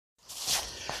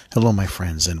Hello, my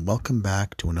friends, and welcome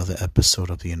back to another episode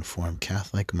of The Informed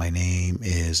Catholic. My name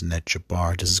is Ned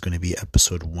Sheppards. This is going to be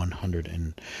episode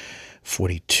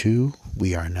 142.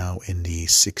 We are now in the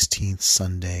 16th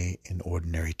Sunday in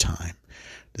Ordinary Time.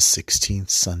 The 16th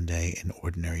Sunday in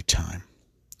Ordinary Time.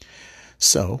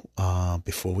 So,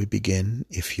 before we begin,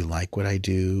 if you like what I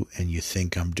do and you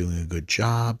think I'm doing a good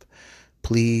job,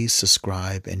 please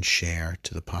subscribe and share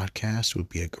to the podcast. It would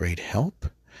be a great help.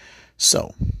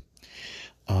 So,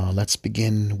 let's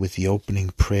begin with the opening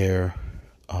prayer,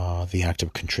 the act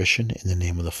of contrition, in the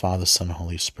name of the Father, Son, and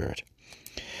Holy Spirit.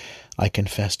 I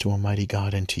confess to Almighty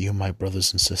God and to you, my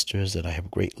brothers and sisters, that I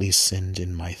have greatly sinned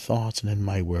in my thoughts and in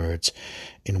my words,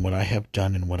 in what I have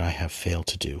done and what I have failed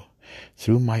to do,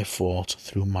 through my fault,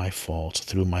 through my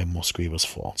most grievous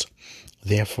fault.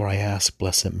 Therefore I ask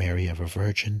Blessed Mary, ever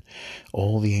Virgin,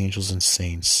 all the angels and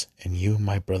saints, and you,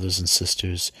 my brothers and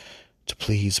sisters, to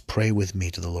please pray with me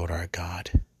to the Lord our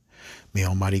God. May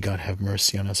Almighty God have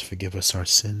mercy on us, forgive us our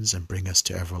sins, and bring us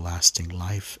to everlasting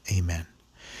life. Amen.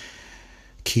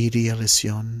 Kyrie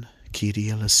eleison, Kyrie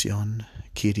eleison,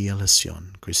 Kyrie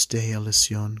eleison, Christe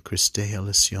eleison, Christe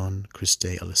eleison,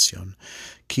 Christe eleison,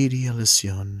 Kyrie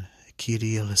eleison,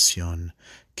 Kyrie eleison,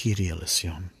 Kyrie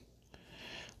eleison.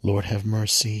 Lord have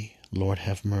mercy, Lord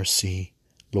have mercy,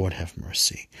 Lord have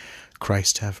mercy.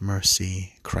 Christ have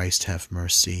mercy, Christ have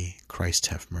mercy, Christ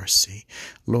have mercy.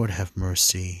 Lord have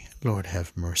mercy, Lord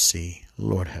have mercy,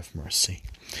 Lord have mercy.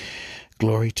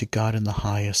 Glory to God in the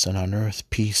highest, and on earth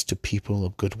peace to people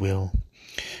of good will.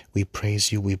 We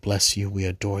praise you, we bless you, we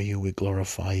adore you, we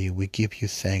glorify you, we give you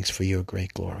thanks for your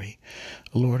great glory.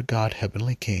 Lord God,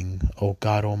 Heavenly King, O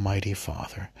God, Almighty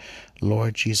Father,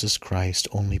 Lord Jesus Christ,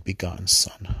 only begotten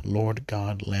Son, Lord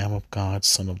God, Lamb of God,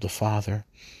 Son of the Father,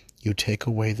 you take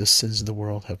away the sins of the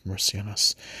world, have mercy on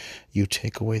us. You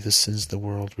take away the sins of the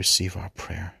world, receive our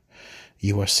prayer.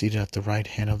 You are seated at the right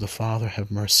hand of the Father, have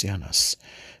mercy on us.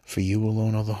 For you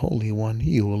alone are the Holy One,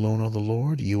 you alone are the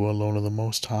Lord, you alone are the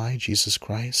Most High, Jesus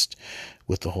Christ,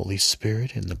 with the Holy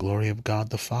Spirit, in the glory of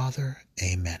God the Father.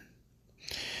 Amen.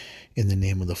 In the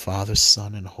name of the Father,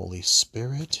 Son, and Holy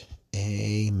Spirit.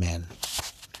 Amen.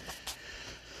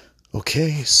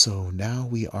 Okay, so now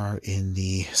we are in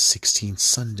the 16th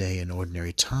Sunday in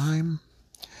Ordinary Time.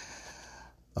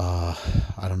 I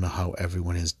don't know how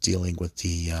everyone is dealing with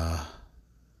the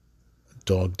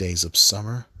dog days of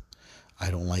summer.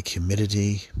 I don't like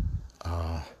humidity.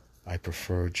 I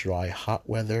prefer dry, hot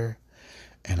weather,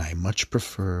 and I much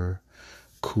prefer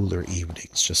cooler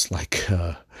evenings, just like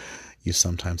you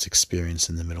sometimes experience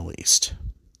in the Middle East.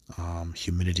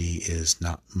 Humidity is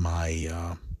not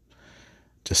my,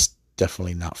 just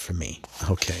definitely not for me.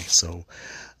 Okay, so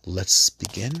let's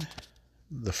begin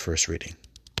the first reading.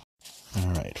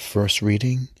 All right, first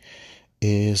reading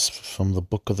is from the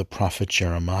book of the prophet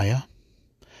Jeremiah.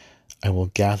 I will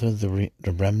gather the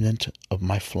remnant of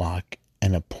my flock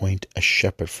and appoint a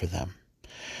shepherd for them.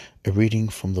 A reading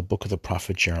from the book of the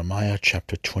prophet Jeremiah,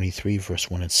 chapter 23, verse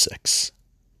 1 to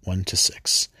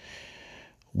 6.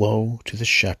 Woe to the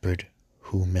shepherd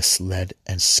who misled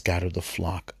and scattered the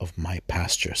flock of my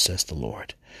pasture, says the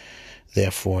Lord.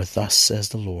 Therefore, thus says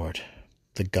the Lord,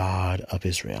 the God of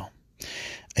Israel,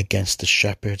 against the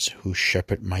shepherds who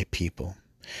shepherd my people.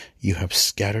 You have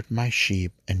scattered my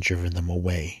sheep and driven them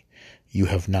away. You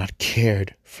have not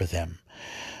cared for them,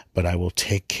 but I will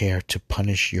take care to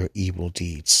punish your evil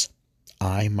deeds.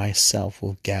 I myself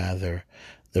will gather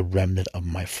the remnant of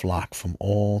my flock from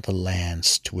all the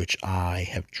lands to which I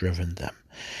have driven them,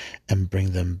 and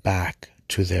bring them back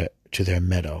to their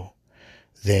meadow.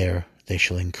 There they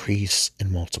shall increase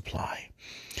and multiply.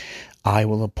 I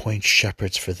will appoint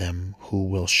shepherds for them, who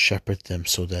will shepherd them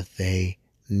so that they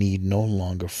need no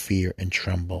longer fear and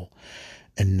tremble,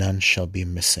 and none shall be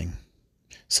missing,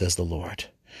 says the Lord.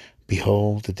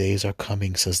 Behold, the days are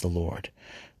coming, says the Lord,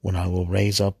 when I will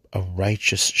raise up a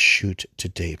righteous shoot to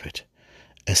David.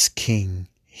 As king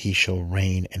he shall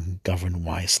reign and govern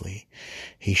wisely.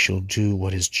 He shall do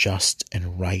what is just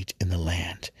and right in the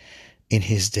land. In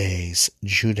his days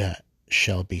Judah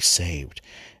shall be saved,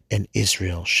 and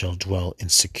Israel shall dwell in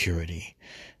security.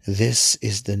 This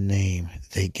is the name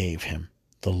they gave him,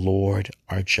 the Lord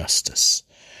our justice.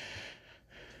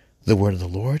 The word of the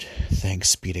Lord.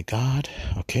 Thanks be to God.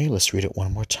 Okay, let's read it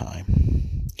one more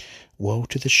time. Woe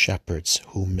to the shepherds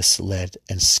who misled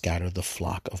and scattered the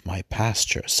flock of my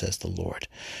pasture, says the Lord.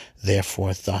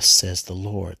 Therefore, thus says the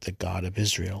Lord, the God of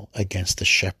Israel, against the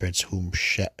shepherds whom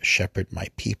shepherd my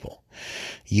people.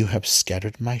 You have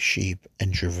scattered my sheep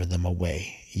and driven them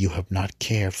away. You have not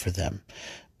cared for them,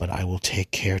 but I will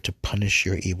take care to punish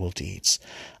your evil deeds.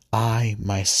 I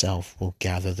myself will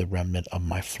gather the remnant of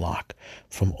my flock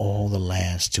from all the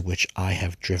lands to which I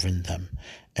have driven them,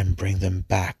 and bring them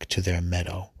back to their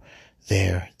meadow.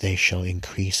 There they shall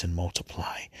increase and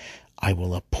multiply. I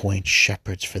will appoint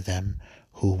shepherds for them,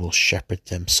 who will shepherd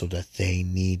them so that they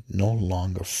need no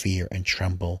longer fear and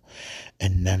tremble,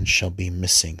 and none shall be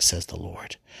missing, says the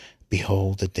Lord.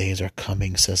 Behold, the days are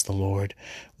coming, says the Lord,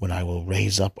 when I will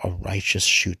raise up a righteous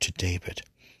shoot to David.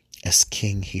 As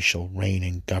king he shall reign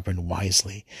and govern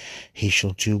wisely. He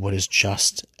shall do what is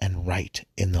just and right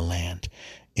in the land.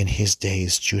 In his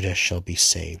days Judah shall be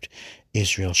saved.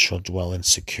 Israel shall dwell in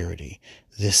security.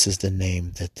 This is the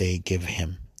name that they give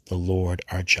him, the Lord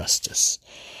our justice.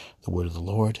 The word of the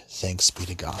Lord. Thanks be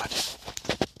to God.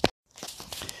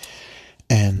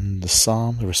 And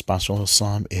the response to the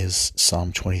psalm is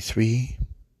Psalm 23.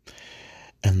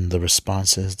 And the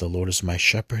response is, the Lord is my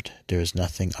shepherd, there is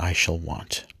nothing I shall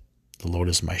want. The Lord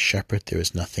is my shepherd, there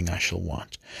is nothing I shall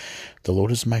want. The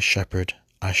Lord is my shepherd,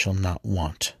 I shall not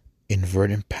want. In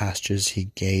verdant pastures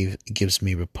he gives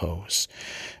me repose.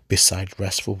 Beside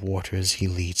restful waters he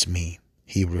leads me.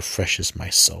 He refreshes my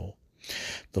soul.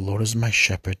 The Lord is my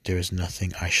shepherd, there is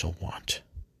nothing I shall want.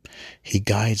 He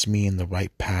guides me in the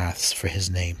right paths for his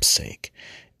name's sake.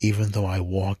 Even though I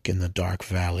walk in the dark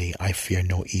valley, I fear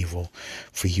no evil,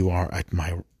 for you are at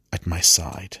my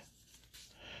side.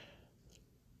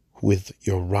 With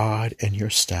your rod and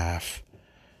your staff,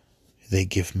 they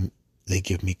give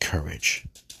me courage.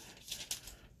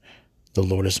 The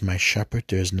Lord is my shepherd,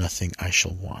 there is nothing I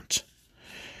shall want.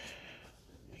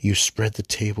 You spread the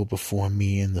table before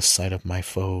me in the sight of my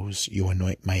foes. You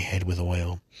anoint my head with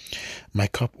oil. My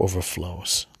cup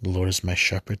overflows. The Lord is my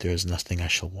shepherd, there is nothing I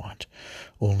shall want.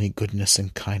 Only goodness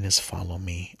and kindness follow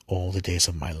me all the days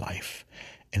of my life,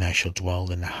 and I shall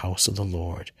dwell in the house of the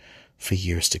Lord for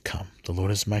years to come. The Lord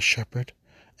is my shepherd,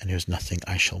 and there is nothing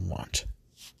I shall want.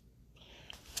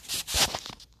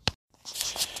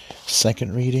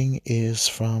 Second reading is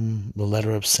from the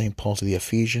letter of St. Paul to the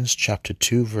Ephesians, chapter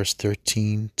 2, verse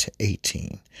 13 to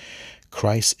 18.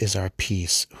 Christ is our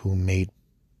peace, who made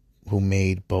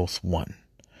both one.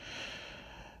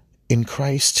 In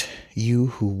Christ, you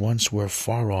who once were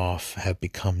far off have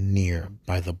become near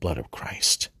by the blood of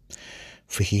Christ.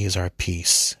 For he is our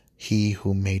peace, he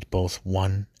who made both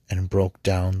one and broke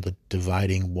down the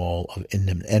dividing wall of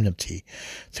enmity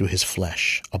through his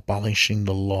flesh, abolishing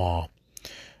the law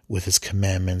with his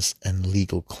commandments and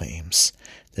legal claims,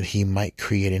 that he might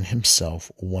create in himself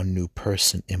one new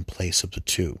person in place of the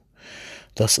two,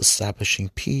 thus establishing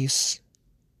peace,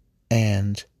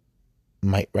 and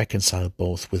might reconcile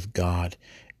both with God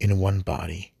in one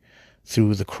body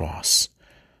through the cross,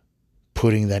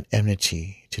 putting that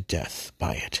enmity to death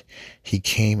by it. He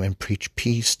came and preached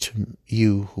peace to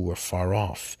you who were far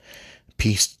off,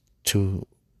 peace to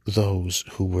those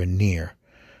who were near.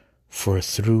 For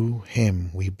through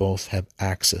him we both have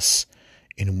access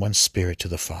in one spirit to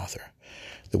the Father.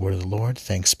 The word of the Lord,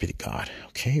 thanks be to God.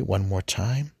 Okay, one more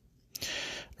time.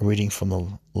 A reading from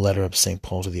the letter of St.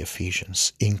 Paul to the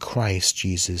Ephesians. In Christ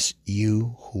Jesus,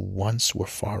 you who once were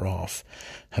far off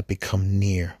have become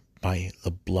near by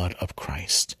the blood of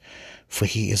Christ. For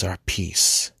he is our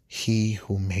peace, he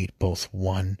who made both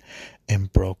one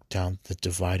and broke down the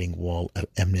dividing wall of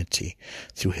enmity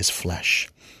through his flesh,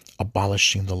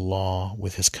 abolishing the law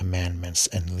with his commandments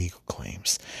and legal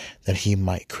claims, that he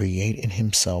might create in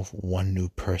himself one new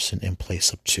person in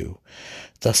place of two,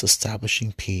 thus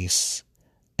establishing peace,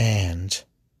 and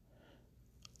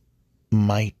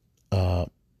might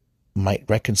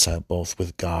reconcile both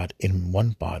with God in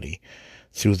one body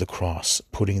through the cross,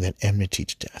 putting that enmity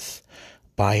to death.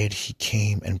 By it he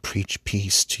came and preached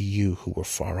peace to you who were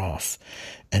far off,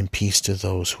 and peace to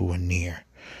those who were near.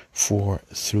 For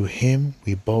through him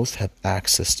we both have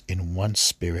access in one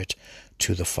spirit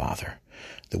to the Father.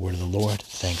 The word of the Lord,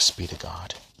 thanks be to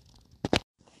God.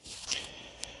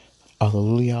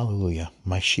 Alleluia, alleluia.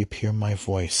 My sheep hear my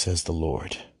voice, says the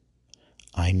Lord.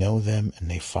 I know them and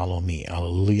they follow me.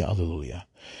 Alleluia, alleluia.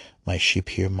 My sheep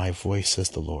hear my voice, says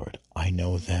the Lord. I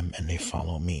know them and they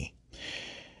follow me.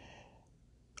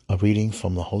 A reading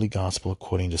from the Holy Gospel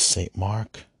according to St.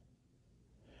 Mark,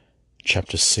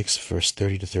 chapter 6, verse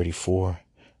 30 to 34.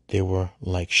 They were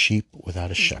like sheep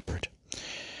without a shepherd.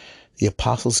 The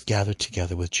apostles gathered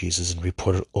together with Jesus and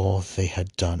reported all they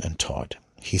had done and taught.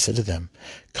 He said to them,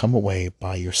 "Come away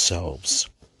by yourselves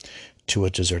to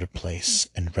a deserted place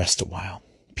and rest a while."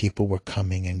 People were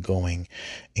coming and going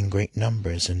in great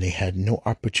numbers, and they had no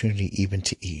opportunity even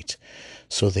to eat.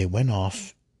 So they went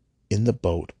off in the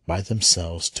boat by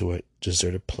themselves to a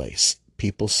deserted place.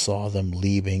 People saw them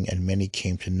leaving, and many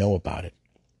came to know about it.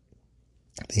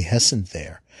 They hastened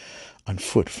there on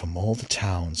foot from all the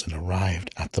towns and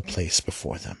arrived at the place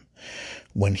before them.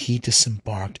 When he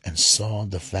disembarked and saw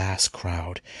the vast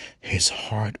crowd, his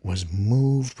heart was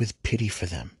moved with pity for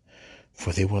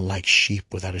they were like sheep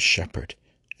without a shepherd,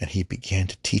 and he began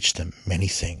to teach them many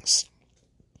things.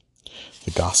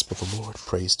 The Gospel of the Lord.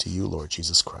 Praise to you, Lord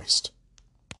Jesus Christ.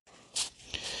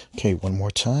 Okay, one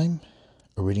more time.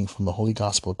 A reading from the Holy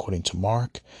Gospel according to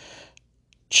Mark,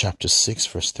 chapter 6,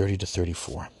 verse 30 to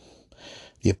 34.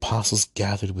 The apostles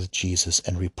gathered with Jesus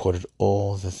and reported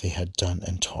all that they had done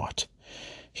and taught.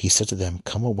 He said to them,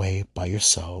 "Come away by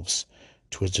yourselves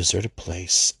to a deserted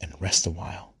place and rest a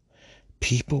while."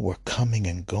 People were coming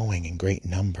and going in great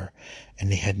number,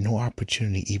 and they had no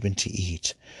opportunity even to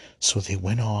eat. So they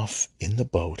went off in the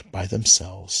boat by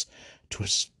themselves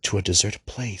to a deserted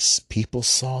place. People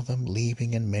saw them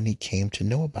leaving, and many came to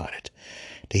know about it.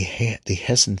 They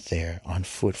hastened there on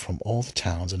foot from all the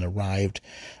towns and arrived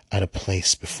at a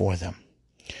place before them.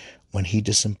 When he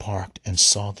disembarked and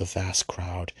saw the vast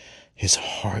crowd, his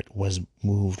heart was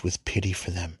moved with pity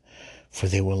for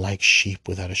they were like sheep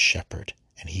without a shepherd,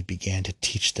 and he began to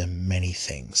teach them many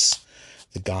things.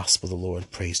 The Gospel of the Lord.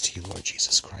 Praise to you, Lord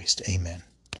Jesus Christ. Amen.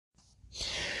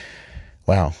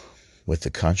 Wow. With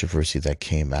the controversy that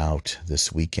came out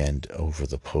this weekend over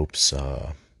the Pope's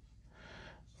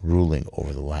ruling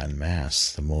over the Latin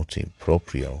Mass, the motu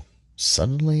proprio,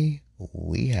 suddenly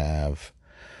we have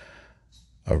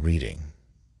a reading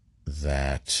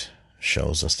that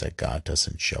shows us that God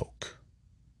doesn't joke,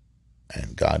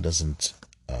 and God doesn't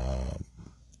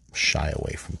shy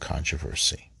away from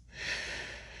controversy.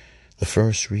 The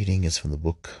first reading is from the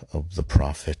book of the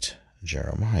prophet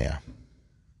Jeremiah,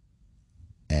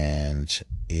 and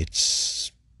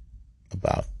it's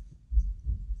about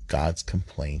God's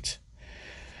complaint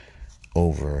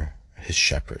over his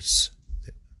shepherds.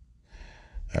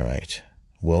 All right.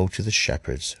 Woe to the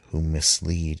shepherds who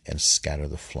mislead and scatter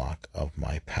the flock of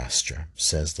my pasture,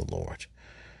 says the Lord.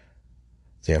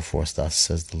 Therefore, thus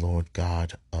says the Lord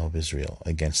God of Israel,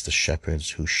 against the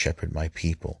shepherds who shepherd my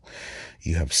people.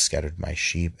 You have scattered my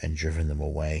sheep and driven them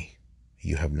away.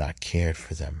 You have not cared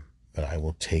for them, but I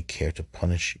will take care to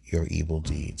punish your evil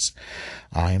deeds.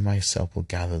 I myself will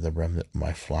gather the remnant of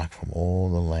my flock from all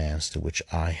the lands to which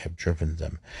I have driven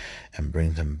them, and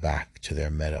bring them back to their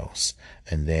meadows,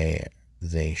 and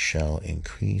they shall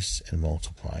increase and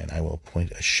multiply, and I will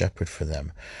appoint a shepherd for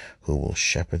them, who will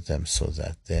shepherd them so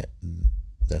that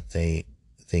they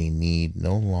need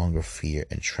no longer fear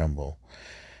and tremble,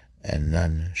 and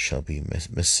none shall be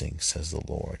missing, says the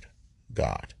Lord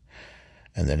God.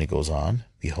 And then it goes on,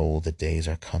 behold, the days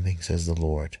are coming, says the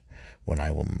Lord, when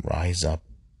I will rise up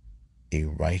a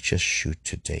righteous shoot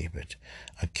to David.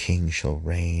 A king shall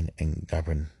reign and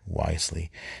govern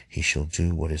wisely. He shall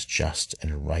do what is just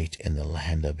and right in the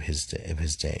land of his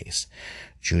days.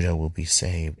 Judah will be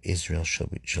saved. Israel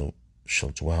shall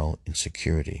dwell in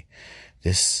security.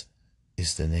 This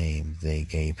is the name they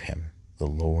gave him, the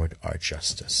Lord our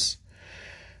justice.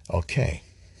 Okay.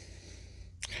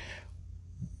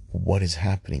 What is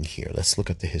happening here? Let's look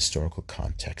at the historical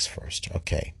context first.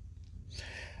 Okay.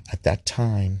 At that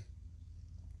time,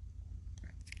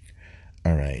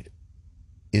 all right,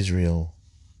 Israel,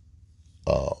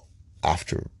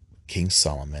 after King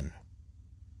Solomon's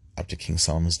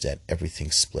death, everything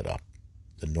split up.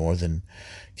 The northern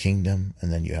kingdom,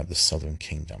 and then you have the southern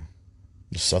kingdom.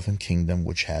 The southern kingdom,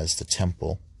 which has the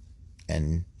temple,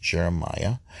 and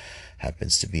Jeremiah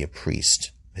happens to be a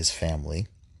priest. His family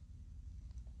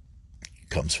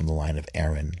comes from the line of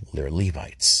Aaron. They're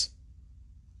Levites.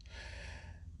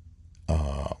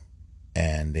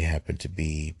 And they happen to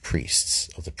be priests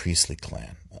of the priestly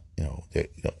clan.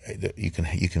 You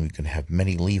can have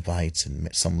many Levites,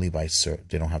 and some Levites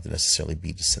they don't have to necessarily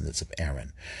be descendants of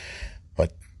Aaron,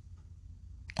 but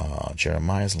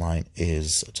Jeremiah's line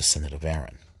is a descendant of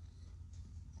Aaron.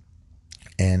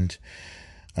 And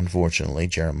unfortunately,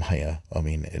 Jeremiah,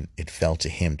 it fell to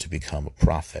him to become a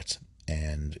prophet,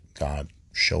 and God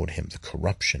showed him the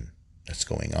corruption that's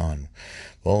going on,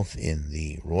 both in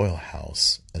the royal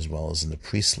house as well as in the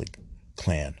priestly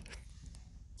clan.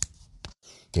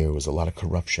 There was a lot of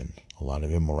corruption, a lot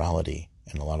of immorality,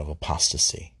 and a lot of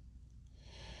apostasy.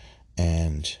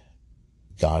 And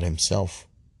God himself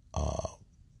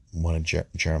wanted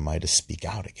Jeremiah to speak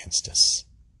out against this.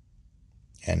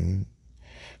 And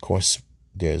of course,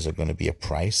 there's going to be a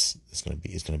price. It's going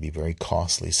to be very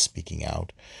costly speaking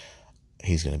out.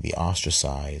 He's going to be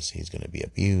ostracized. He's going to be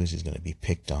abused. He's going to be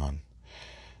picked on.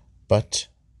 But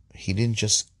he didn't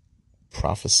just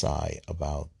prophesy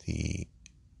about the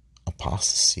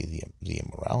apostasy, the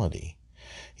immorality.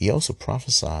 He also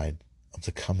prophesied of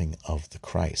the coming of the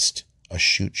Christ. A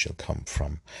shoot shall come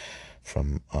from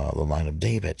the line of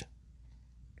David,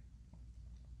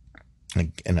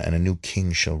 and a new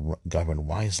king shall govern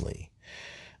wisely.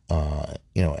 And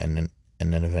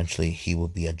then eventually he will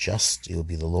be he will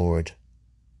be the Lord,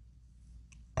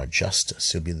 our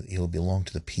justice. He'll belong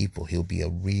to the people. He'll be a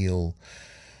real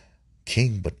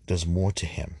king, but there's more to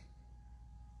him.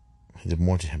 There's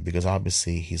more to him, because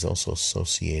obviously he's also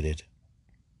associated,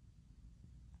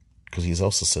 because he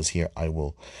also says here,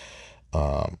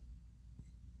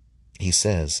 he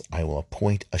says, I will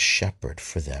appoint a shepherd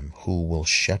for them who will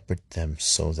shepherd them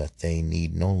so that they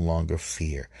need no longer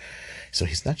fear. So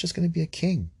he's not just going to be a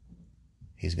king.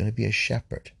 He's going to be a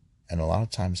shepherd. And a lot of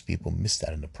times people miss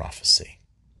that in the prophecy.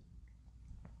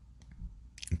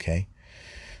 Okay?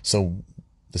 So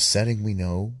the setting, we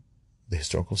know, the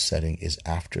historical setting is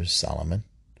after Solomon.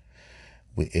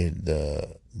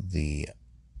 The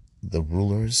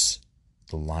rulers,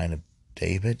 the line of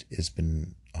David, has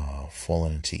been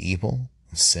fallen into evil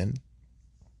and sin.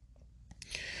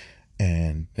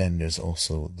 And then there's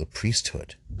also the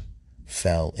priesthood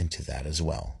fell into that as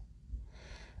well.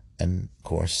 And of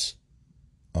course,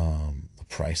 the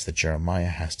price that Jeremiah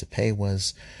has to pay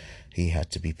was he had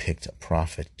to be picked a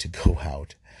prophet to go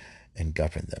out and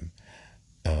govern them,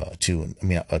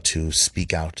 to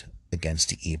speak out against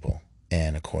the evil.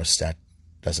 And of course, that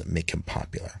doesn't make him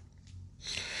popular.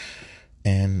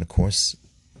 And of course,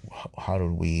 how do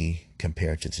we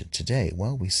compare it to today?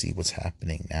 Well, we see what's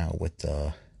happening now with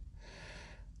the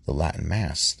Latin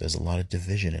Mass. There's a lot of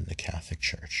division in the Catholic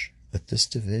Church. But this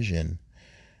division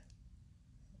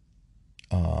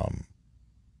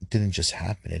didn't just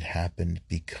happen. It happened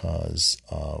because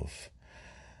of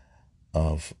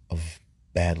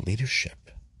bad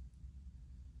leadership.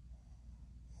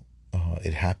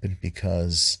 It happened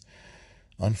because,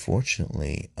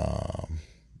 unfortunately,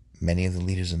 many of the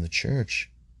leaders in the church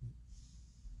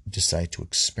decide to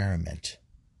experiment.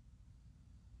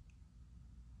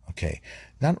 Okay,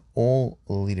 not all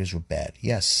the leaders were bad.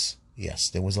 Yes,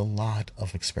 there was a lot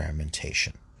of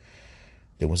experimentation.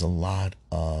 There was a lot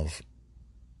of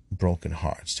broken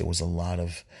hearts. There was a lot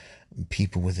of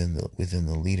people within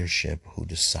the leadership who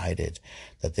decided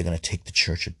that they're going to take the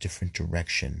church a different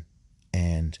direction.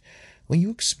 And when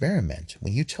you experiment,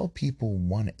 when you tell people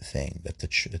one thing, that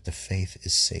the faith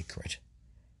is sacred,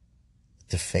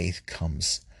 the faith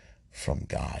comes from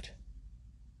God,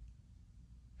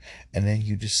 and then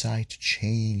you decide to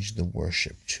change the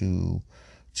worship, to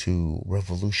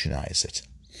revolutionize it,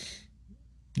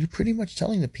 you're pretty much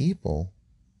telling the people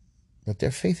that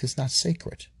their faith is not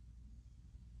sacred.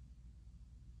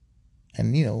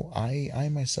 And I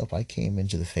myself, I came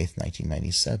into the faith in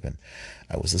 1997.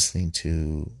 I was listening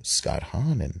to Scott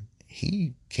Hahn, and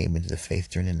he came into the faith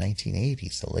during the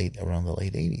 1980s, around the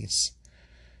late 80s.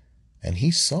 And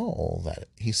he saw all that.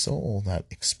 He saw all that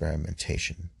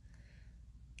experimentation.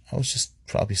 I was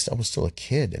still a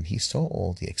kid, and he saw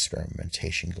all the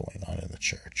experimentation going on in the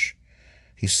church.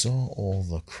 He saw all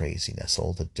the craziness,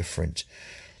 all the different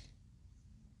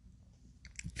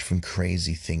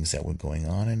crazy things that were going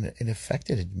on, and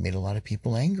it made a lot of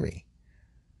people angry.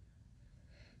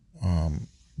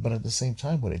 But at the same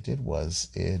time, what it did was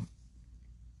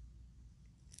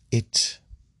it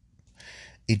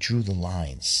drew the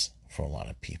lines for a lot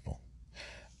of people.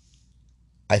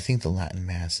 I think the Latin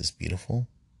Mass is beautiful.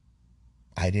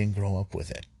 I didn't grow up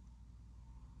with it.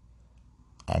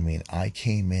 I mean, I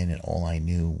came in and all I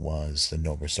knew was the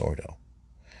Novus Ordo.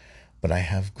 But I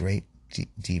have great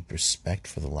deep respect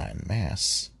for the Latin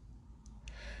Mass.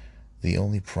 The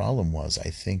only problem was, I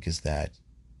think, is that,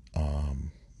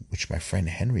 which my friend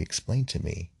Henry explained to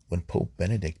me, when Pope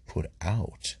Benedict put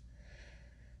out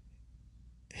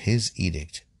his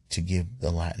edict to give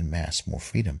the Latin Mass more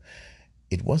freedom,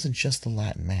 it wasn't just the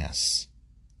Latin Mass.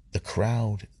 The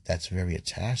crowd that's very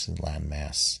attached to the Latin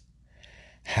Mass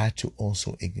had to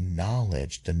also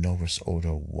acknowledge the Novus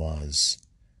Ordo was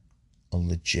a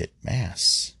legit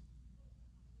Mass.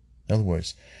 In other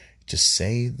words, to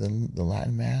say the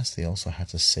Latin Mass, they also had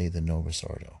to say the Novus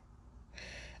Ordo.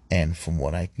 And from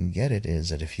what I can get it is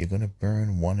that if you're going to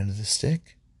burn one end of the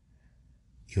stick,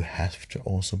 you have to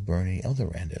also burn the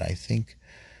other end. And I think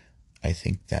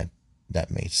that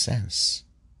made sense.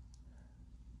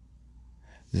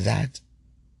 That,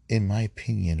 in my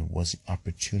opinion, was the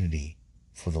opportunity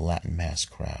for the Latin Mass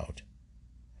crowd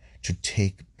to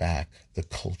take back the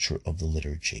culture of the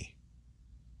liturgy,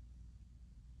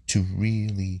 to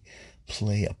really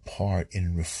play a part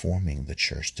in reforming the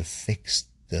church, to fix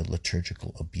the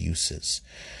liturgical abuses,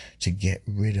 to get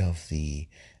rid of the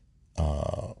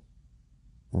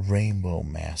rainbow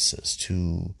masses,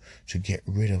 to get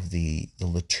rid of the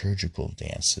liturgical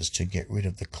dances, to get rid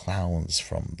of the clowns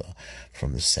from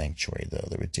the sanctuary,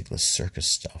 the ridiculous circus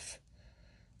stuff.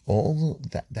 All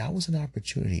that was an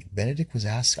opportunity.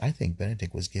 I think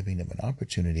Benedict was giving them an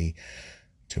opportunity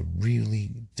to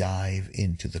really dive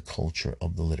into the culture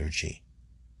of the liturgy,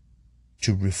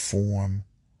 to reform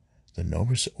the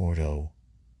Novus Ordo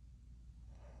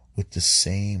with the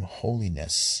same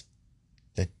holiness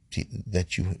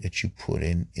that you put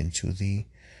into the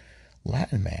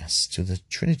Latin Mass, to the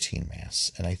Tridentine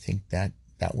Mass. And I think that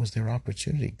was their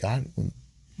opportunity. God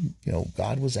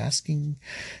was asking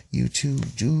you to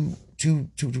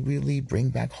really bring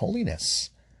back holiness,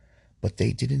 but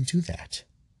they didn't do that.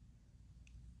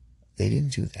 They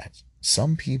didn't do that.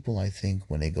 Some people, I think,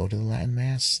 when they go to the Latin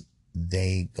Mass,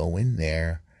 they go in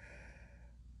there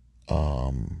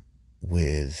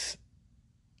with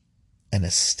an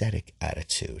aesthetic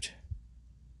attitude.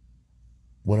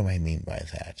 What do I mean by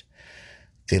that?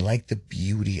 They like the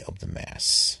beauty of the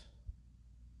Mass.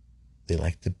 They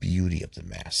like the beauty of the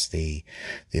Mass. They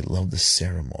love the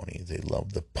ceremony. They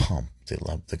love the pomp. They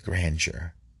love the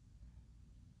grandeur.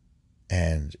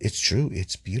 And it's true.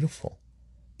 It's beautiful.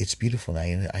 It's beautiful.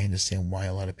 And I understand why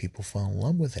a lot of people fall in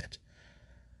love with it.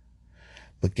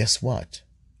 But guess what?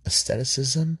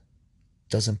 Aestheticism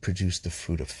doesn't produce the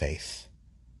fruit of faith.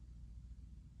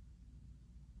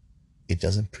 It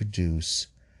doesn't produce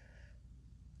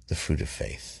the fruit of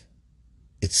faith.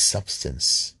 It's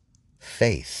substance,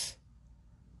 faith.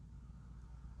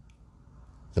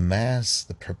 The Mass,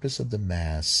 the purpose of the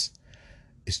Mass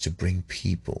is to bring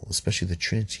people, especially the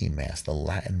Tridentine Mass, the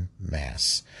Latin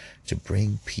Mass, to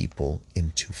bring people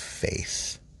into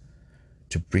faith,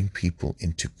 to bring people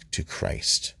into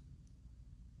Christ.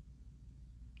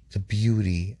 The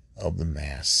beauty of the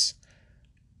Mass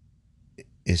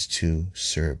is to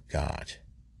serve God.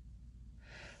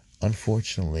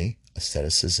 Unfortunately,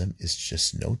 asceticism is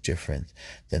just no different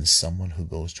than someone who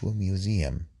goes to a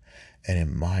museum and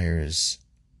admires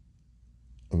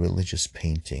a religious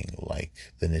painting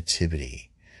like the Nativity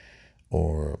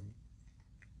or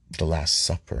the Last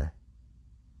Supper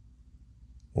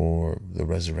or the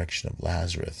resurrection of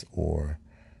Lazarus or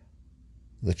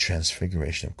the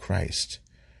transfiguration of Christ.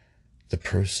 The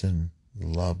person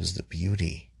loves the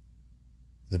beauty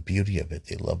of it.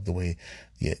 They love the way,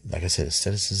 like I said,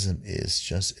 asceticism is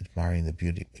just admiring the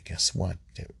beauty. But guess what?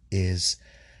 There is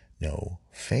no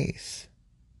faith.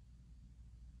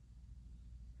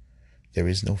 There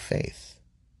is no faith.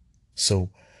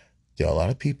 So there are a lot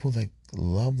of people that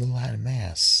love the Latin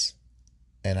Mass.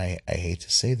 And I hate to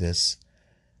say this,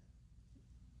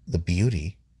 the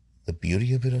beauty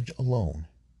of it alone,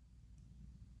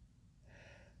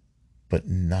 but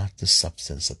not the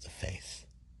substance of the faith.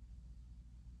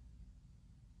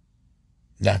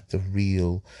 Not the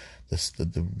real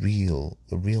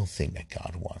thing that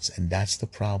God wants. And that's the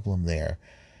problem there,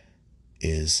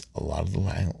 is a lot of the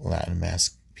Latin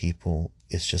Mass people,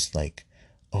 it's just like,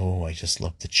 oh, I just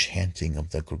love the chanting of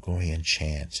the Gregorian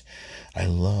chant. I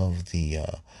love the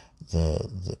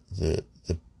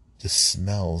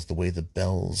smells, the way the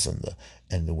bells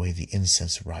and the way the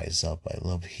incense rise up. I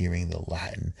love hearing the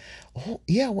Latin. Oh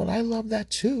yeah, well, I love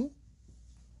that too.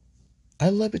 I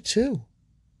love it too.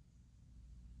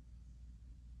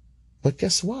 But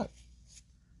guess what?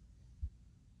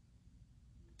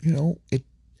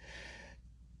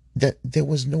 That there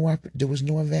was no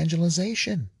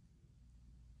evangelization.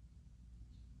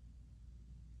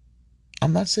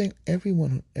 I'm not saying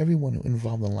everyone who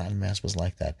involved in the Latin Mass was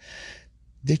like that.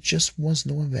 There just was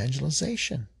no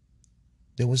evangelization.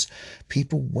 There was,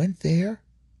 people went there,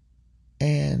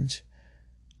 and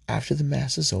after the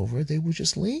Mass is over, they would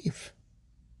just leave.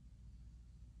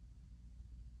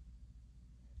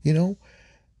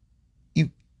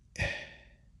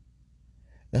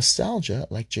 Nostalgia,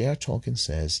 like J.R. Tolkien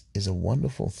says, is a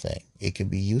wonderful thing. It can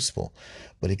be useful,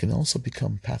 but it can also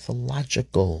become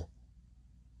pathological.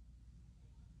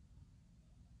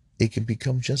 It can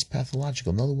become just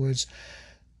pathological. In other words,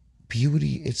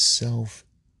 beauty itself,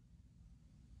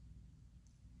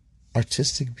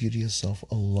 artistic beauty itself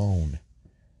alone,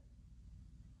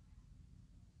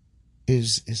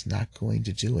 is not going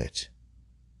to do it.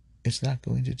 It's not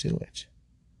going to do it.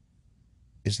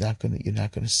 You're not going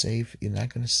to save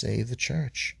the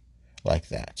church like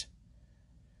that.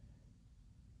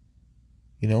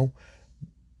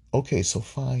 Okay, so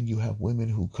fine, you have women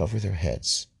who cover their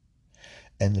heads,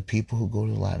 and the people who go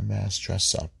to Latin Mass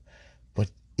dress up. But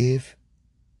if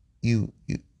you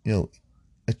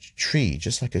a tree,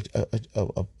 just like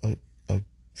a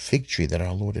fig tree that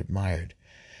our Lord admired,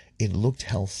 it looked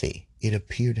healthy. It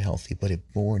appeared healthy, but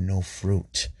it bore no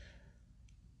fruit.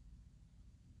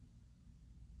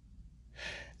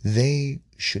 They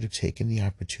should have taken the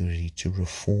opportunity to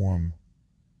reform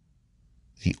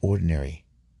the ordinary,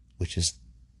 which is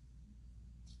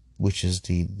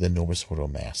the Novus Ordo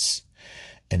Mass.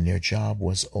 And their job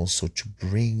was also to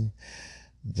bring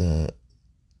the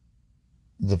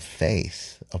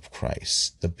faith of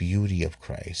Christ, the beauty of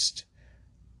Christ,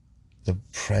 the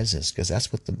presence, because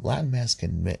that's what the Latin Mass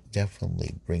can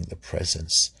definitely bring, the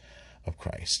presence of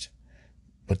Christ.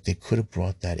 But they could have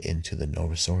brought that into the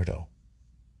Novus Ordo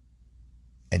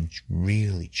and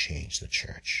really changed the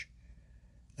church.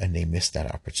 And they missed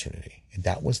that opportunity. And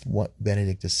that was what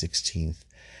Benedict XVI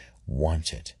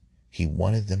wanted. He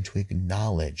wanted them to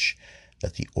acknowledge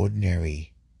that the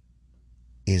ordinary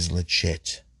is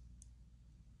legit.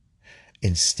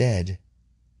 Instead,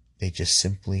 they just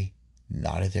simply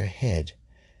nodded their head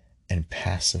and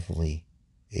passively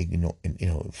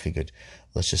figured,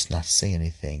 let's just not say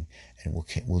anything, and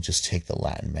we'll just take the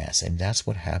Latin Mass. And that's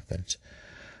what happened.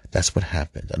 That's what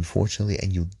happened, unfortunately.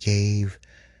 And you gave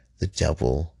the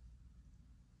devil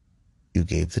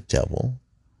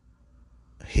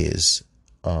his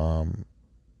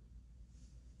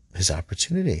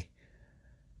opportunity.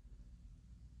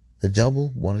 The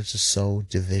devil wanted to sow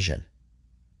division.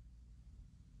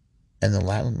 And the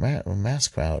Latin Mass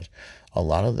crowd, a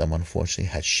lot of them, unfortunately,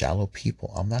 had shallow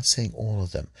people. I'm not saying all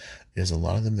of them. There's a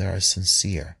lot of them that are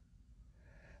sincere.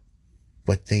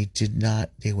 But they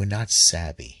were not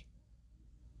savvy.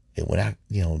 They were not,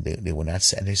 they were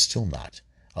not, and they're still not.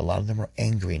 A lot of them are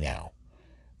angry now.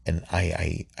 And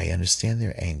I understand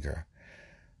their anger.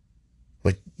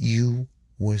 But you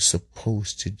were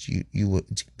supposed to,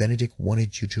 Benedict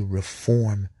wanted you to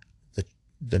reform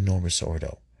the Novus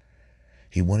Ordo.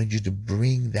 He wanted you to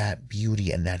bring that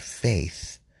beauty and that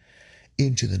faith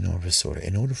into the Novus Ordo.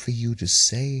 In order for you to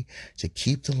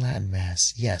keep the Latin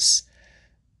Mass, yes,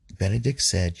 Benedict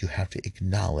said you have to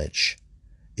acknowledge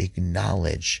the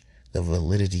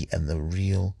validity and the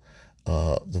real,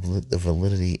 the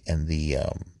validity and the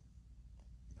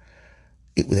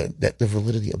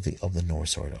validity of the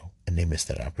Novus Ordo, and they missed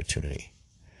that opportunity.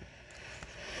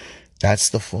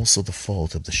 That's also the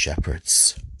fault of the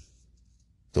Sheppards,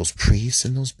 those priests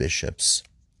and those bishops.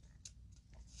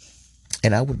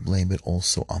 And I would blame it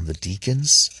also on the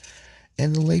deacons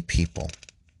and the lay people.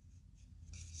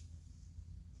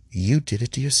 You did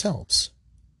it to yourselves.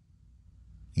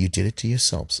 You did it to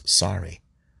yourselves. Sorry.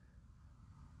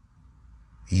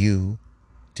 You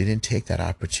didn't take that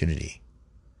opportunity.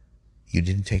 You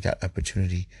didn't take that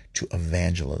opportunity to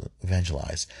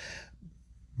evangelize.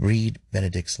 Read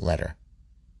Benedict's letter.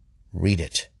 Read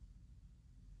it.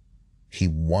 He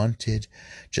wanted,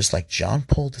 just like John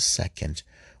Paul II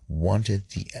wanted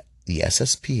the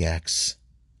SSPX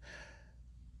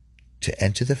to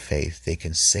enter the faith. They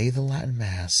can say the Latin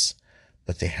Mass,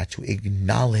 but they had to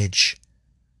acknowledge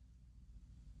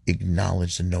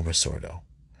the Novus Ordo.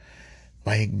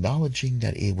 By acknowledging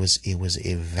that it was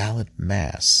a valid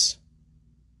Mass,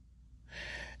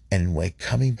 and by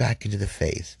coming back into the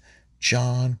faith,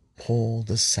 John Paul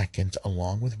II,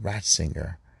 along with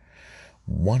Ratzinger,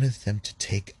 wanted them to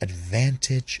take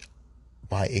advantage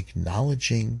by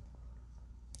acknowledging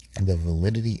the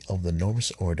validity of the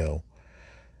Novus Ordo,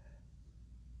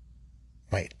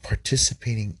 by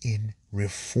participating in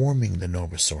reforming the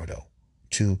Novus Ordo,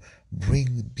 to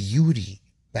bring beauty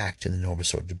back to the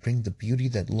Novus Ordo, to bring the beauty,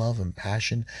 that love and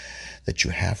passion that you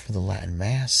have for the Latin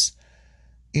Mass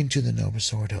into the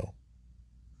Novus Ordo.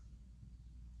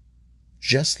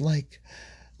 Just like,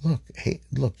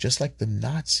 just like the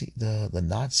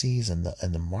Nazis and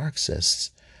the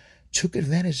Marxists took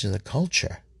advantage of the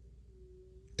culture.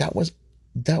 That was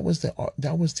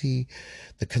the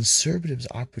conservatives'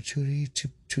 opportunity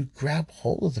to grab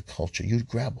hold of the culture. You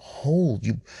grab hold.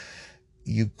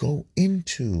 You go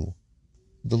into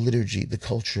the liturgy, the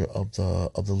culture of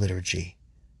the liturgy,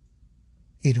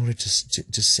 in order to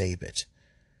save it.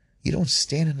 You don't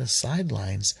stand on the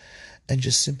sidelines and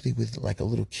just simply, with like a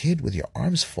little kid with your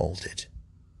arms folded.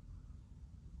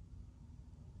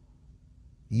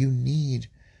 You need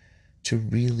to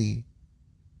really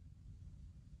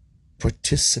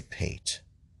participate.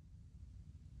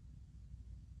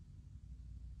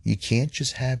 You can't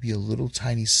just have your little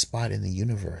tiny spot in the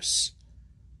universe.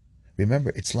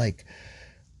 Remember, it's like,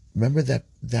 remember that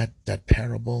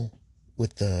parable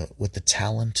with the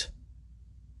talent?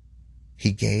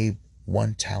 He gave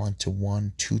 1 talent to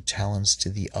one, 2 talents to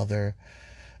the other,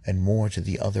 and more to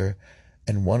the other.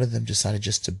 And one of them decided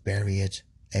just to bury it.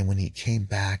 And when he came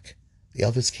back, the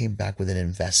others came back with an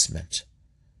investment.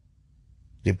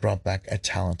 They brought back a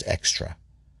talent extra.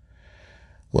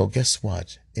 Well, guess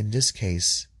what? In this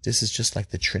case, this is just like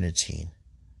the Trinitine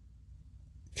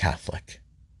Catholic.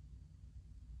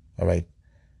 All right?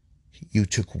 You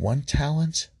took one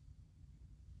talent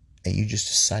and you just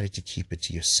decided to keep it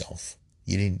to yourself.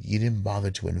 You didn't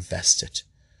bother to invest it.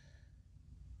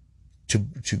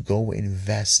 To go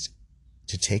invest,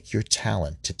 to take your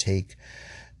talent, to take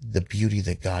the beauty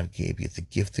that God gave you, the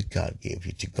gift that God gave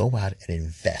you, to go out and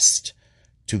invest,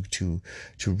 to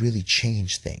really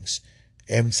change things.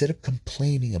 And instead of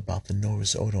complaining about the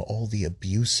Novus Ordo, all the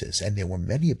abuses, and there were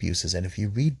many abuses, and if you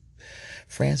read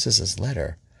Francis's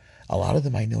letter, a lot of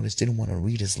them I noticed didn't want to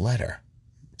read his letter.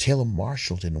 Taylor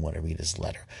Marshall didn't want to read his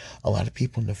letter. A lot of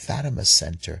people in the Fatima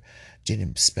Center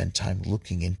didn't spend time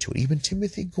looking into it. Even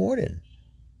Timothy Gordon,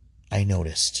 I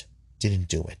noticed, didn't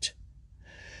do it.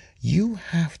 You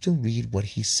have to read what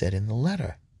he said in the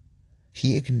letter.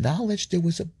 He acknowledged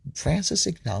Francis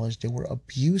acknowledged there were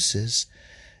abuses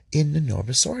in the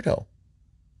Novus Ordo.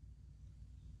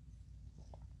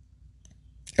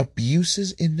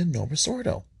 Abuses in the Novus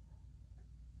Ordo.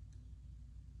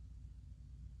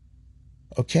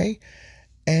 Okay?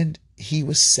 And he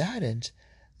was saddened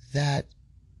that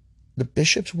the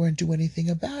bishops weren't doing anything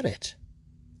about it.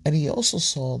 And he also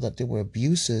saw that there were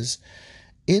abuses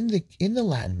in the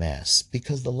Latin Mass,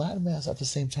 because the Latin Mass at the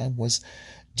same time was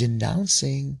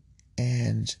denouncing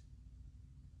and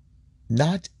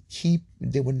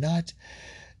they were not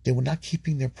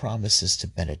keeping their promises to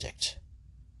Benedict,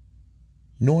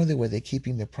 nor were they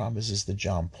keeping their promises to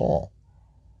John Paul.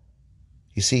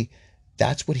 You see,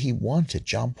 that's what he wanted.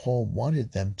 John Paul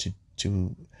wanted them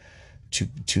to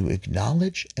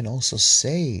acknowledge and also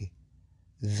say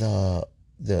to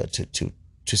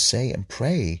say and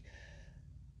pray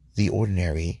the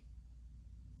ordinary,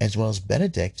 as well as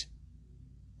Benedict.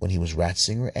 When he was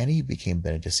Ratzinger and he became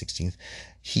Benedict XVI,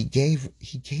 he gave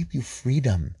you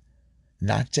freedom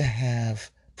not to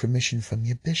have permission from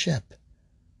your bishop.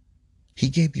 He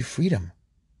gave you freedom.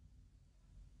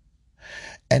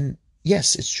 And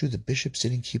yes, it's true the bishops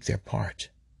didn't keep their part.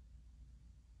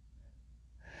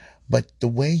 But the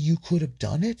way you could have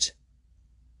done it,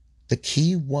 the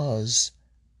key was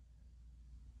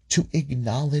to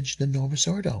acknowledge the Novus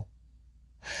Ordo.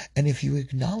 And if you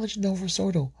acknowledge Novus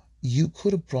Ordo, you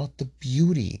could have brought the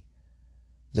beauty.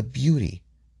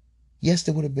 Yes,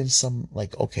 there would have been some,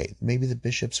 like, okay, maybe the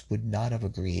bishops would not have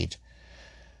agreed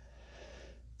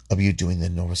of you doing the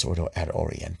Novus Ordo ad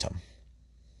Orientem,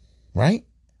 right?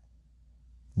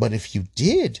 But if you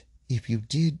did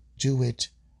do it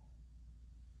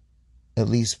at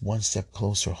least one step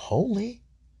closer holy,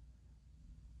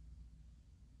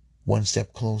 one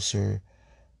step closer,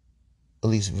 at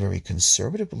least very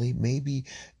conservatively, maybe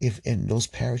if in those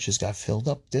parishes got filled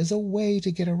up, there's a way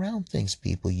to get around things,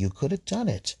 people. You could have done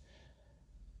it.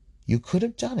 You could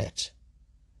have done it.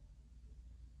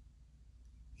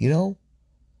 You know,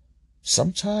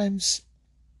 sometimes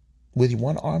with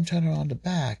one arm tied around the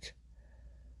back,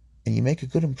 and you make a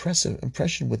good impression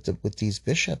with these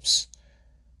bishops,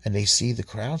 and they see the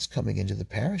crowds coming into the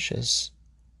parishes,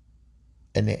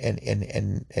 and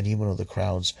even though the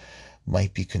crowds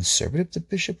might be conservative, the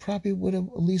bishop probably would have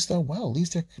at least thought, well, at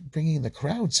least they're bringing the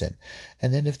crowds in.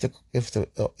 And then if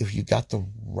you got the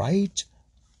right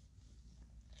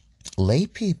lay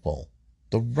people,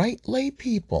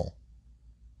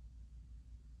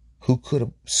 who could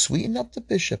have sweetened up the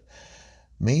bishop,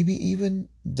 maybe even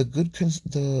those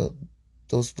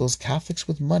Catholics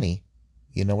with money,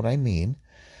 you know what I mean,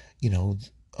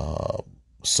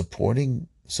 supporting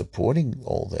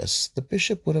all this, the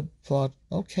bishop would have thought,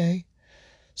 okay,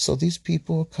 so these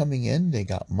people are coming in, they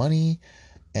got money,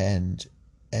 and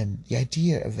the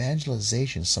idea of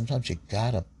evangelization, sometimes you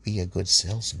gotta be a good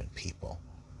salesman, people.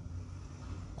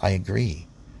 I agree.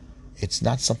 It's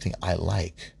not something I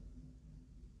like,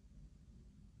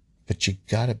 but you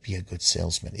gotta be a good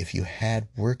salesman. If you had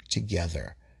worked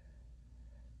together,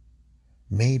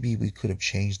 maybe we could have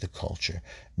changed the culture.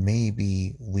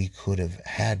 Maybe we could have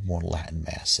had more Latin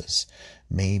masses.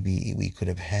 Maybe we could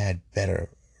have had better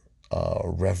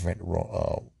reverent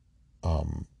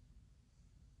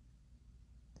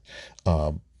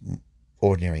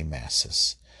ordinary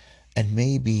masses. And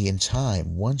maybe in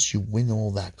time, once you win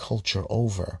all that culture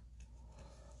over,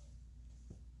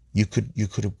 you could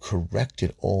have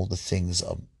corrected all the things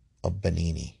of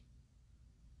Benini.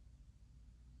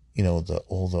 All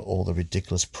the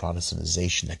ridiculous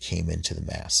Protestantization that came into the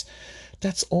Mass.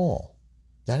 That's all.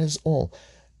 That is all.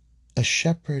 A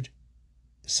shepherd,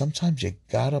 sometimes you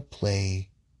gotta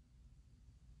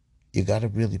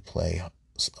really play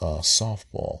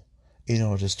softball in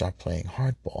order to start playing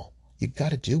hardball. You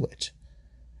gotta do it.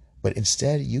 But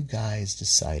instead, you guys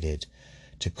decided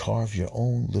to carve your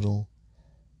own little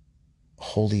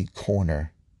holy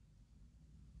corner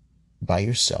by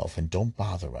yourself and don't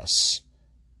bother us.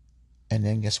 And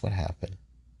then guess what happened?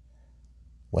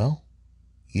 Well,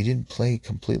 you didn't play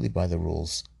completely by the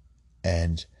rules,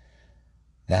 and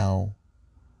now,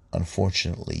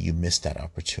 unfortunately, you missed that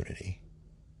opportunity.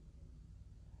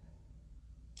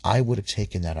 I would have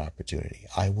taken that opportunity.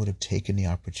 I would have taken the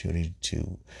opportunity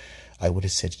I would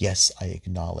have said, yes, I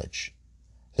acknowledge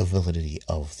the validity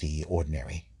of the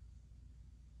ordinary.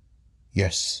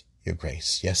 Yes, your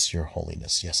grace. Yes, your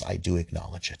holiness. Yes, I do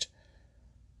acknowledge it.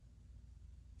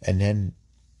 And then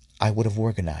I would have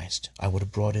organized. I would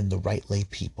have brought in the right lay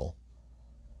people.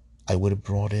 I would have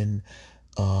brought in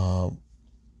the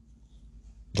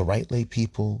right lay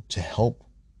people to help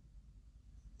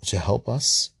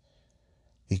us.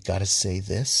 We got to say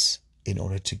this in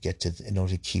order to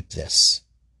keep this.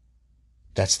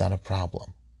 That's not a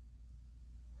problem.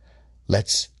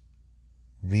 Let's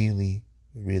really,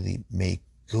 really make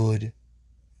good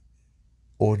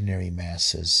ordinary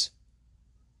masses,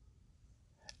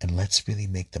 and let's really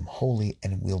make them holy,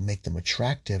 and we'll make them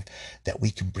attractive, that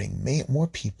we can bring more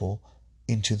people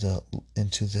into the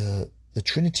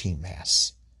Trinity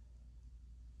Mass.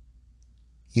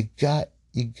 You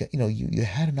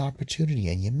had an opportunity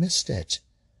and you missed it.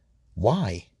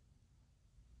 Why?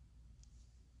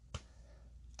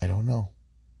 I don't know.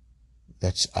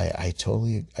 I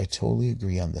totally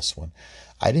agree on this one.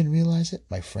 I didn't realize it.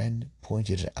 My friend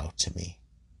pointed it out to me,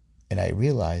 and I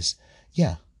realized,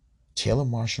 yeah, Taylor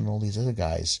Marshall and all these other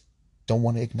guys don't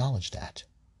want to acknowledge that.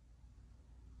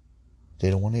 They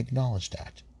don't want to acknowledge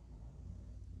that.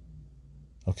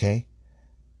 Okay?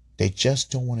 They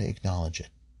just don't want to acknowledge it.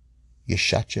 You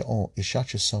shot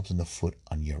yourselves in the foot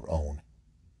on your own,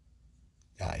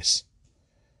 guys.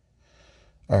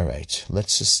 All right,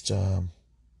 let's just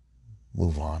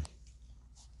move on.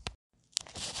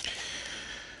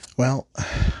 Well,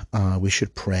 we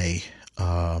should pray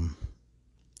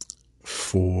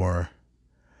for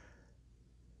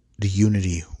the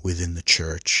unity within the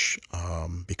church,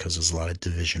 because there's a lot of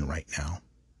division right now.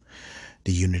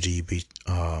 The unity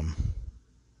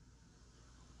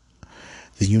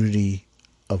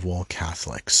of all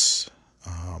Catholics.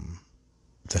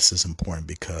 This is important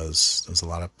because there's a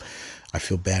lot of, I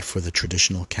feel bad for the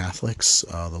traditional Catholics,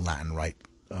 the Latin Rite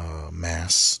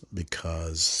Mass,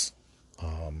 because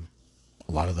a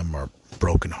lot of them are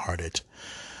brokenhearted.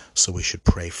 So we should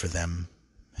pray for them.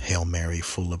 Hail Mary,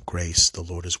 full of grace, the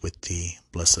Lord is with thee.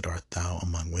 Blessed art thou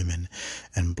among women,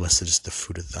 and blessed is the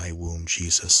fruit of thy womb,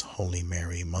 Jesus. Holy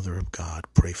Mary, Mother of God,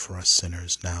 pray for us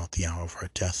sinners, now at the hour of our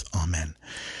death. Amen.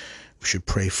 We should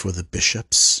pray for the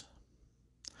bishops,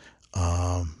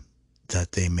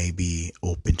 that they may be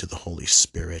open to the Holy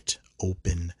Spirit,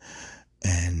 open,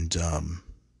 and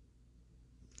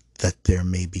that there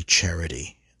may be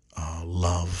charity,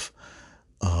 love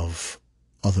of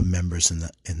other members in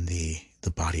the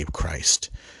body of Christ.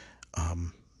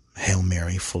 Hail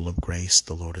Mary, full of grace,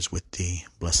 the Lord is with thee.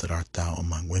 Blessed art thou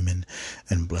among women,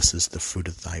 and blessed is the fruit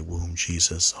of thy womb,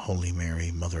 Jesus. Holy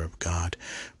Mary, Mother of God,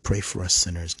 pray for us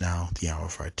sinners now at the hour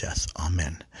of our death.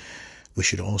 Amen. We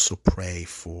should also pray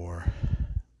for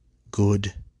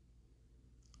good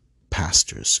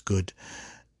pastors, good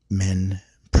men,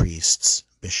 priests,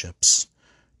 bishops,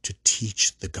 to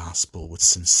teach the gospel with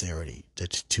sincerity,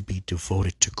 to be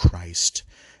devoted to Christ,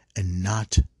 and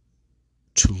not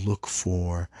to look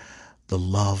for the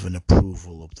love and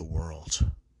approval of the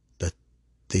world, that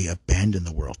they abandon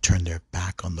the world, turn their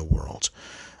back on the world,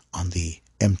 on the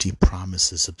empty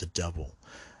promises of the devil,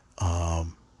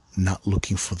 not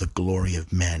looking for the glory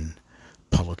of men,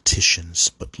 politicians,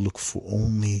 but look for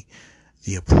only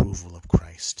the approval of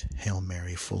Christ. Hail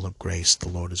Mary, full of grace, the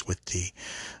Lord is with thee.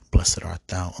 Blessed art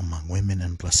thou among women,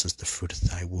 and blessed is the fruit of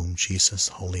thy womb, Jesus.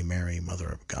 Holy Mary, Mother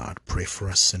of God, pray for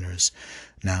us sinners,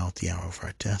 now at the hour of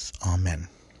our death. Amen.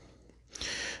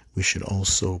 We should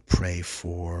also pray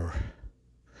for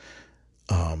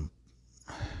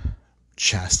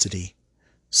chastity,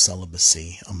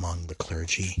 celibacy among the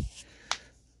clergy,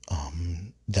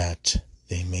 that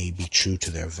they may be true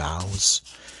to their vows.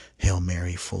 Hail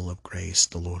Mary, full of grace,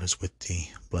 the Lord is with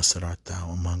thee. Blessed art thou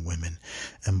among women,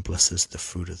 and blessed is the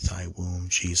fruit of thy womb,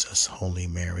 Jesus. Holy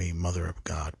Mary, Mother of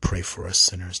God, pray for us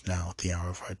sinners now at the hour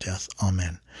of our death.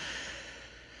 Amen.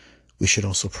 We should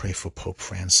also pray for Pope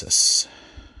Francis.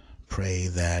 Pray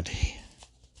that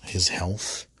his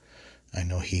health, I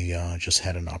know he just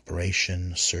had an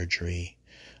operation, surgery.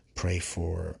 Pray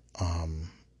for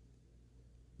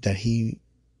that he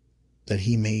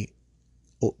may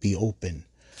be open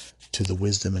to the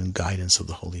wisdom and guidance of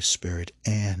the Holy Spirit,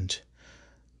 and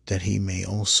that he may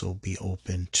also be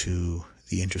open to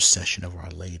the intercession of Our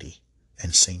Lady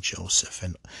and Saint Joseph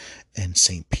and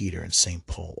Saint Peter and Saint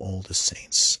Paul, all the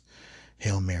saints.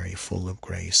 Hail Mary, full of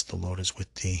grace, the Lord is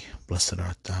with thee. Blessed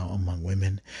art thou among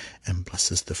women, and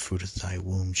blessed is the fruit of thy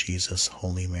womb, Jesus.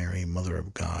 Holy Mary, Mother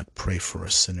of God, pray for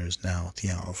us sinners now at the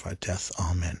hour of our death.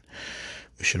 Amen.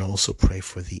 We should also pray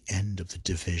for the end of the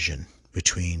division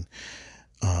between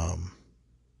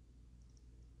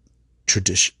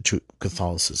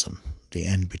Catholicism, the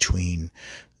end between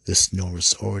this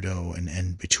Novus Ordo, an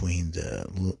end between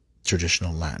the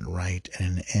traditional Latin Rite,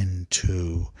 and an end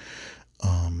to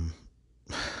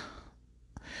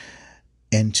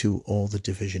all the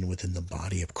division within the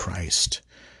body of Christ,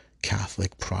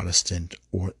 Catholic, Protestant,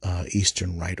 or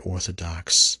Eastern Rite,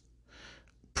 Orthodox.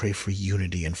 Pray for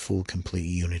unity and full, complete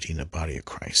unity in the body of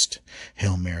Christ.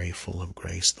 Hail Mary, full of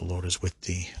grace, the Lord is with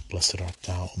thee. Blessed art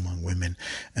thou among women,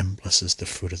 and blessed is the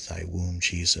fruit of thy womb,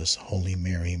 Jesus. Holy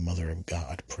Mary, Mother of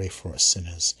God, pray for us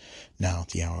sinners, now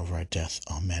at the hour of our death.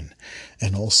 Amen.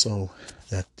 And also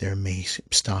that there may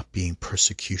stop being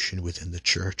persecution within the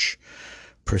church,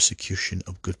 persecution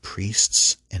of good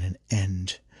priests, and an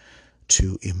end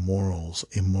to immoral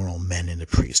men in the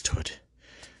priesthood.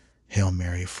 Hail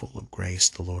Mary, full of grace,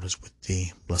 the Lord is with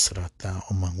thee. Blessed art thou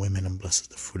among women, and blessed is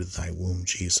the fruit of thy womb,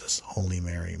 Jesus. Holy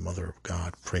Mary, Mother of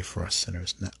God, pray for us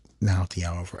sinners, now at the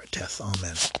hour of our death.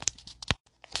 Amen.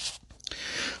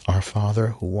 Our Father,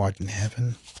 who art in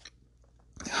heaven,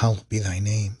 hallowed be thy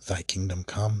name. Thy kingdom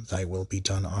come, thy will be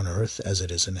done on earth as it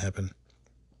is in heaven.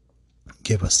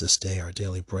 Give us this day our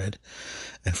daily bread,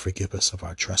 and forgive us of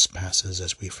our trespasses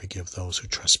as we forgive those who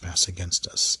trespass against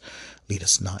us. Lead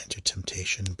us not into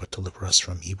temptation, but deliver us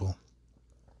from evil.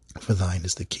 For thine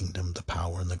is the kingdom, the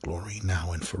power, and the glory,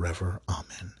 now and forever.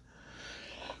 Amen.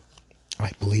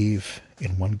 I believe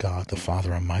in one God, the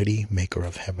Father Almighty, maker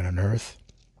of heaven and earth,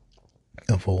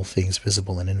 of all things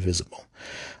visible and invisible.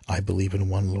 I believe in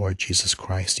one Lord Jesus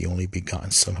Christ, the only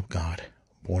begotten Son of God,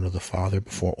 born of the Father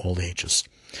before all ages,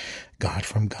 God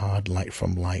from God, light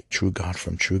from light, true God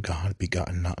from true God,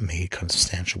 begotten, not made,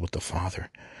 consubstantial with the Father.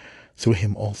 Through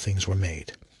him all things were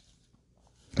made.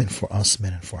 And for us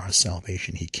men and for our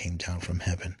salvation he came down from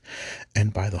heaven,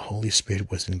 and by the Holy Spirit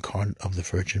was incarnate of the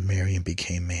Virgin Mary and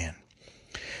became man.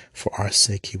 For our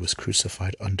sake he was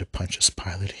crucified under Pontius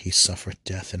Pilate. He suffered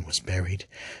death and was buried,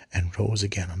 and rose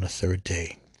again on the third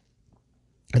day.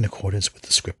 In accordance with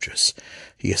the Scriptures,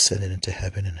 he ascended into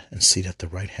heaven and seated at the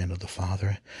right hand of the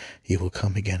Father. He will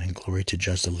come again in glory to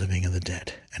judge the living and the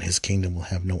dead, and his kingdom will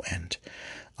have no end.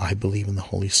 I believe in the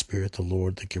Holy Spirit, the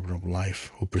Lord, the giver of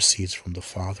life, who proceeds from the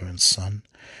Father and Son,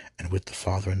 and with the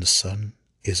Father and the Son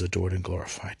is adored and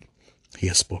glorified. He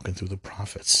has spoken through the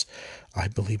prophets. I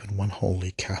believe in one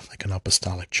holy, Catholic, and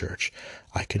Apostolic Church.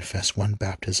 I confess one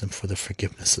baptism for the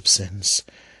forgiveness of sins,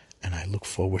 and I look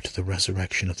forward to the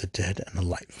resurrection of the dead and the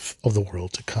life of the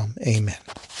world to come. Amen.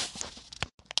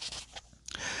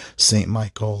 Saint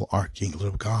Michael, Archangel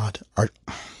of God,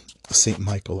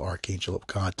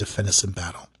 defend us in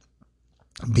battle.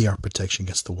 Be our protection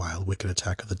against the wild, wicked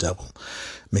attack of the devil.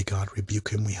 May God rebuke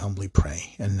him, we humbly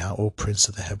pray. And now, O Prince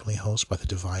of the heavenly host, by the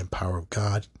divine power of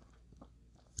God,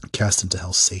 cast into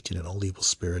hell Satan and all evil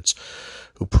spirits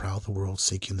who prowl the world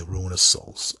seeking the ruin of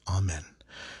souls. Amen.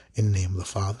 In the name of the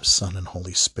Father, Son, and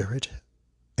Holy Spirit.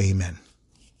 Amen.